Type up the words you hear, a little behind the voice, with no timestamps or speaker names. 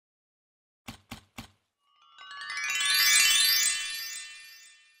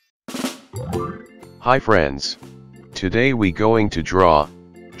Hi friends. Today we going to draw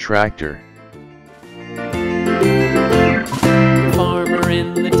tractor. The farmer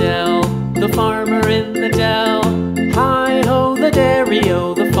in the dell, the farmer in the dell. Hi-ho the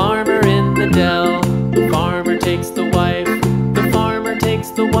dairy-o, the farmer in the dell. The farmer takes the wife, the farmer takes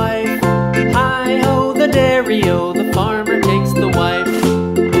the wife. Hi-ho the dairy-o, the farmer takes the wife.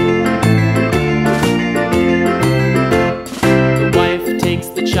 The wife takes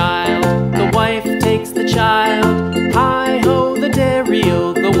the child, the wife takes the child. Hi-ho the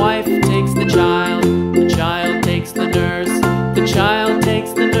dairy-o, the wife takes the child. The child takes the nurse, the child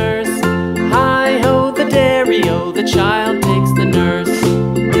takes the nurse. Hi-ho the dairy-o, the child takes the nurse.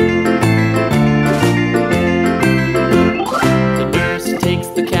 The nurse takes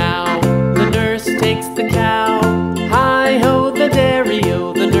the cow, the nurse takes the cow. Hi-ho the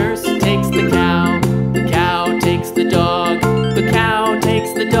dairy-o, the nurse takes the cow. The cow takes the dog, the cow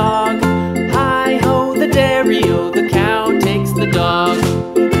takes the dog. Hi-ho the dairy-o, the cow takes the dog.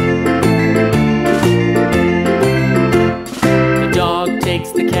 The dog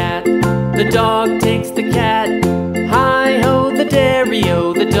takes the cat, the dog takes the cat. Hi-ho the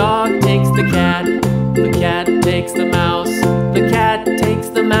dairy-o, the dog takes the cat. The cat takes the mouse, the cat takes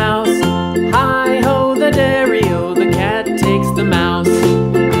the mouse. Hi-ho the dairy-o, the cat takes the mouse.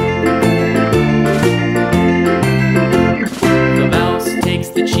 The mouse takes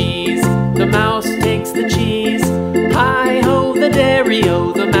the cheese, the mouse takes the cheese. Hi-ho the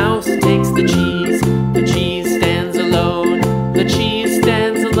dairy-o, the mouse takes the cheese. The cheese stands alone, the cheese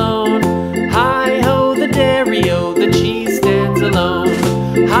stands alone. Hi-ho the dairy-o, the cheese stands alone.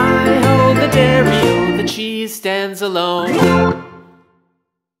 Hi-ho the dairy-o, the cheese stands alone.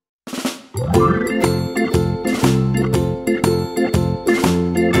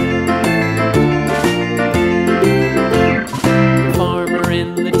 The farmer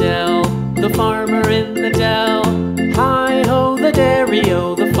in the dell, the farmer in the dell. Hi-ho the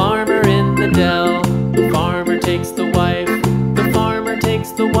dairy-o, the farmer in the dell. The farmer takes the wife, the farmer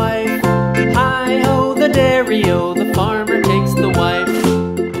takes the wife. Hi-ho the dairy-o, the farmer takes the wife.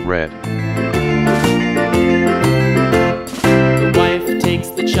 Red. The wife takes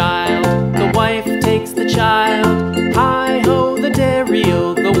the child, the wife takes the child. Hi-ho the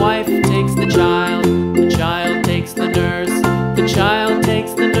dairy-o, the wife takes the child. The child takes the nurse, the child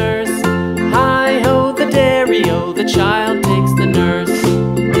takes the nurse. Hi-ho the dairy-o, the child takes the nurse.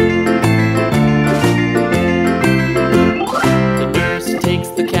 The nurse takes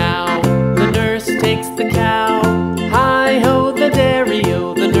the cow, the nurse takes the cow. Hi-ho the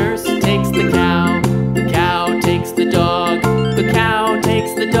dairy-o, the nurse takes the cow. The cow takes the dog, the cow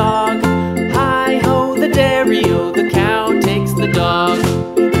takes the dog. Hi-ho the dairy-o, the cow takes the dog.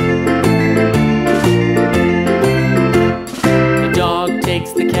 The dog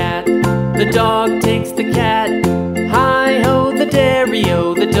takes the cat, the dog takes the cat. Hi-ho the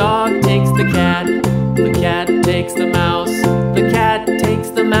dairy-o, the dog takes the cat. The cat takes the mouse, the cat takes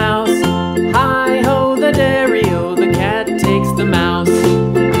the mouse. Hi-ho the dairy-o, the cat takes the mouse.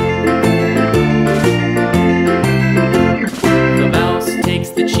 The mouse takes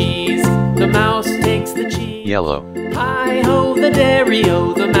the cheese, the mouse takes the cheese. Yellow. Hi-ho the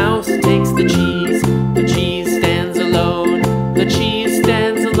dairy-o, the mouse takes the cheese. The cheese stands alone, the cheese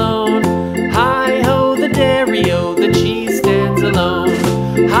stands alone. Hi-ho the dairy-o, the cheese stands alone.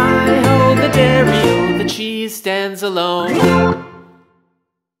 Hi-ho the dairy-o, the cheese stands alone.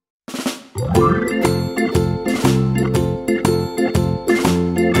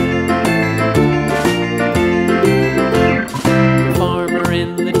 The farmer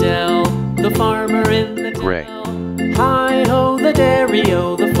in the dell, the farmer in the Gray. dell. Hi-ho the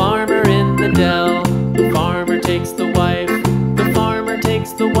dairy-o, the farmer in the dell. The farmer takes the wife, the farmer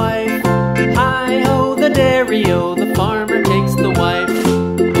takes the wife. Hi-ho the dairy-o, the farmer takes the wife.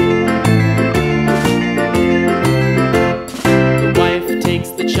 The wife takes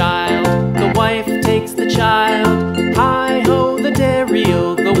the child, the wife takes the child. Hi-ho the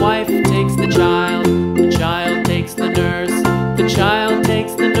dairy-o, the wife takes the child. The child takes the nurse, the child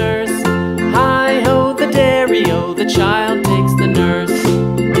takes the nurse. Hi-ho the dairy-o, the child takes the nurse.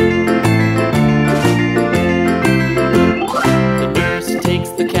 The nurse takes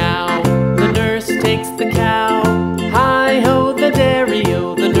the cow, the nurse takes the cow. Hi-ho the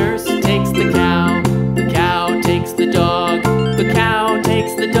dairy-o, the nurse takes the cow. The cow takes the dog, the cow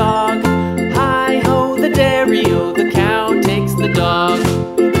takes the dog. Hi-ho the dairy-o, the cow takes the dog.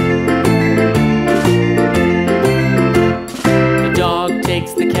 The dog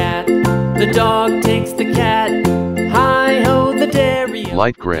takes the cat, the dog takes the cat. Hi-ho the dairy-o,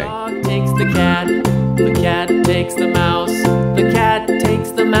 Light gray. the dog takes the cat. The cat takes the mouse, the cat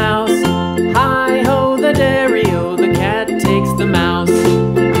takes the mouse. Hi-ho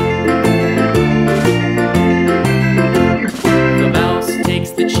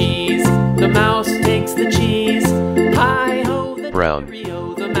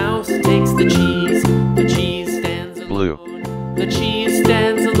brown. The mouse takes the cheese. The cheese stands alone. Blue. The cheese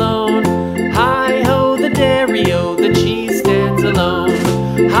stands alone. Hi-ho the dairy-o, the cheese stands alone.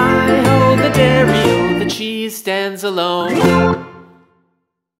 Hi-ho the dairy-o, the cheese stands alone.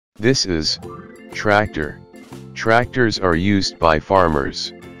 This is tractor. Tractors are used by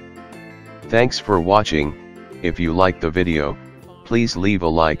farmers. Thanks for watching. If you liked the video, please leave a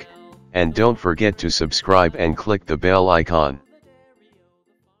like, and don't forget to subscribe and click the bell icon.